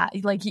exponential. Yeah.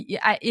 Like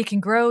it can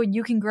grow and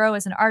you can grow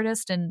as an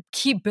artist and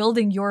keep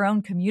building your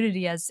own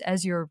community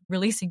as you're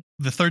releasing.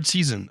 The third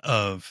season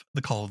of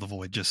The Call of the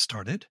Void just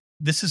started.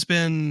 This has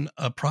been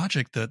a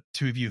project that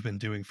two of you have been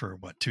doing for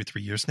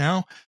 2-3 years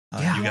now.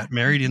 You got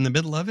married in the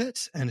middle of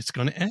it and it's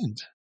going to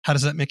end. How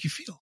does that make you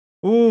feel?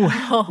 Ooh,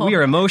 we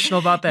are emotional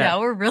about that. Yeah,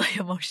 we're really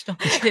emotional.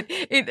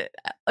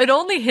 It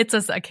only hits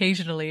us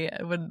occasionally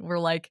when we're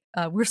like,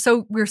 we're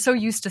so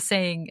used to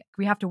saying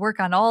we have to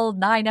work on all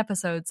 9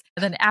 episodes.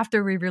 And then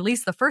after we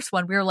released the first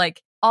one, we were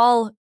like,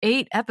 all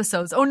 8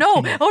 episodes. Oh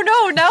no, now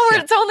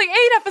it's only 8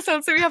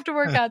 episodes that we have to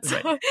work on.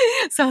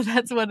 So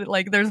that's what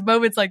there's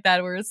moments like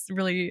that where it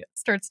really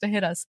starts to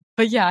hit us.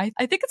 But yeah,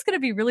 I think it's going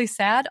to be really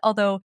sad,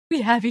 although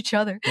we have each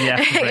other. Yeah,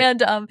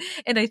 right.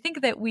 And I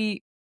think that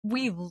we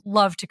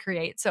love to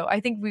create. So I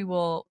think we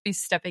will be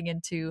stepping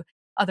into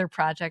other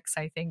projects,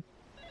 I think.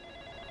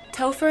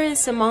 Topher and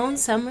Simone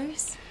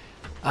Summers?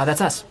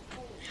 That's us.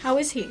 How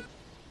is he?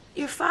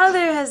 Your father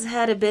has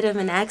had a bit of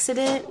an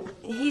accident.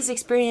 He's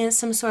experienced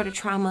some sort of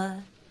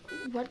trauma.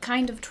 What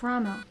kind of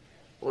trauma?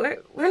 We're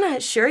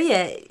not sure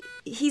yet.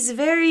 He's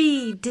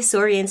very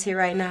disoriented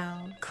right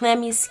now.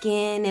 Clammy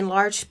skin,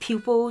 enlarged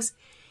pupils.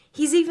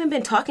 He's even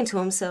been talking to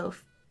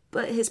himself.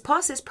 But his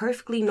pulse is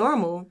perfectly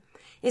normal.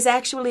 It's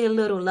actually a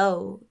little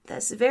low.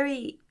 That's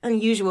very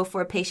unusual for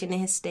a patient in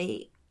his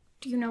state.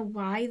 Do you know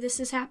why this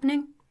is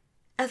happening?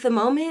 At the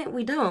moment,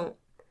 we don't.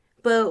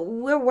 But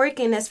we're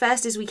working as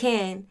fast as we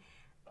can.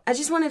 I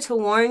just wanted to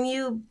warn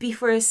you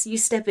before you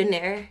step in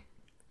there.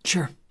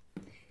 Sure.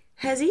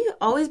 Has he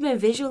always been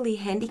visually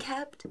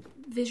handicapped?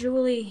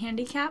 Visually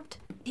handicapped?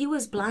 He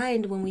was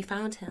blind when we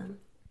found him.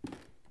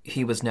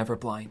 He was never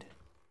blind.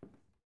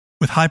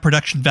 With high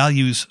production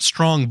values,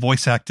 strong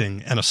voice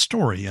acting, and a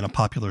story in a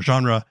popular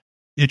genre,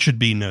 it should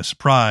be no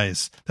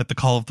surprise that The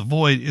Call of the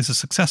Void is a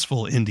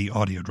successful indie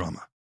audio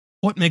drama.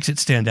 What makes it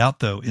stand out,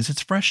 though, is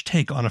its fresh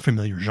take on a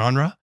familiar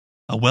genre,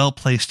 a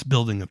well-placed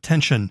building of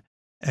tension,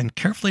 and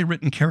carefully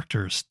written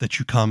characters that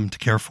you come to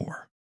care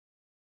for.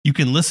 You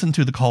can listen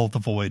to The Call of the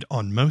Void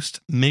on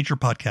most major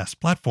podcast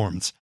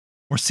platforms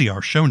or see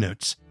our show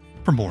notes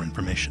for more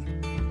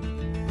information.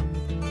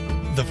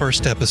 The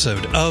first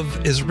episode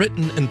of is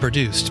written and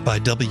produced by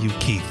W.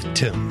 Keith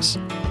Timms.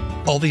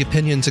 All the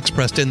opinions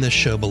expressed in this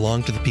show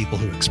belong to the people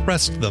who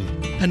expressed them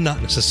and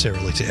not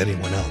necessarily to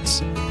anyone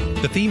else.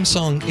 The theme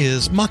song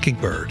is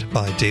Mockingbird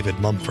by David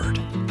Mumford.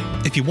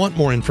 If you want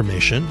more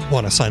information,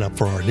 want to sign up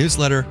for our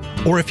newsletter,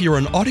 or if you're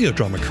an audio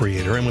drama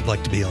creator and would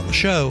like to be on the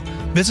show,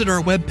 visit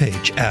our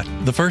webpage at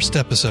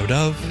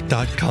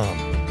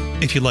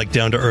thefirstepisodeof.com. If you like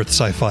down-to-earth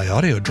sci-fi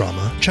audio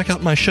drama, check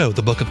out my show,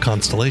 The Book of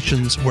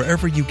Constellations,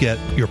 wherever you get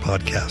your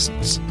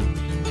podcasts.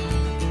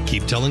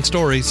 Keep telling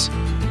stories.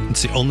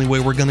 It's the only way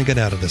we're going to get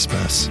out of this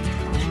mess.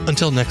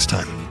 Until next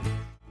time.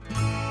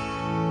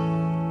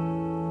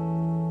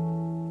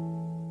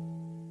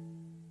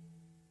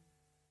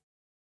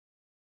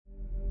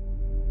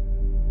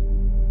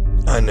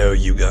 I know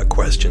you got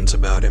questions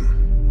about him.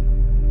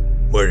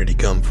 Where did he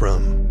come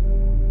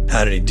from?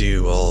 How did he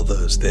do all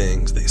those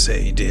things they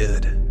say he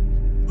did?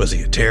 Was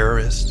he a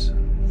terrorist?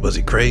 Was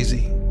he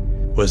crazy?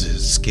 Was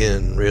his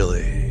skin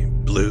really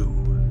blue?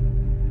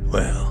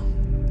 Well,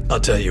 I'll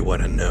tell you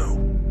what I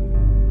know.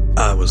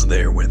 I was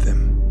there with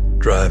him,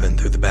 driving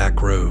through the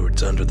back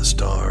roads under the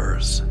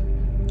stars.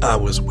 I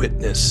was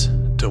witness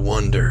to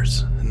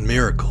wonders and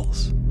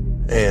miracles,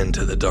 and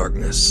to the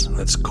darkness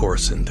that's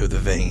coursing through the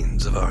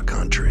veins of our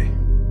country.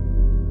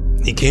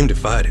 He came to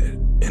fight it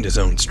in his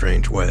own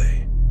strange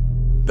way,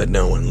 but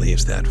no one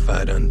leaves that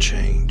fight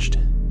unchanged.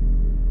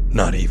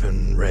 Not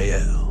even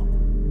Rael.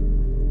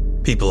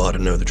 People ought to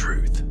know the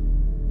truth.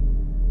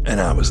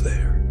 And I was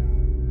there.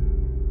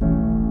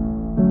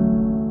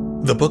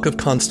 The Book of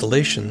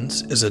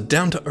Constellations is a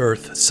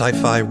down-to-earth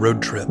sci-fi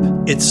road trip.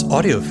 It's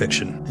audio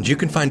fiction, and you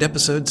can find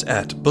episodes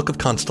at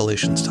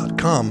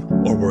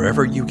bookofconstellations.com or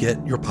wherever you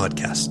get your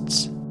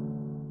podcasts.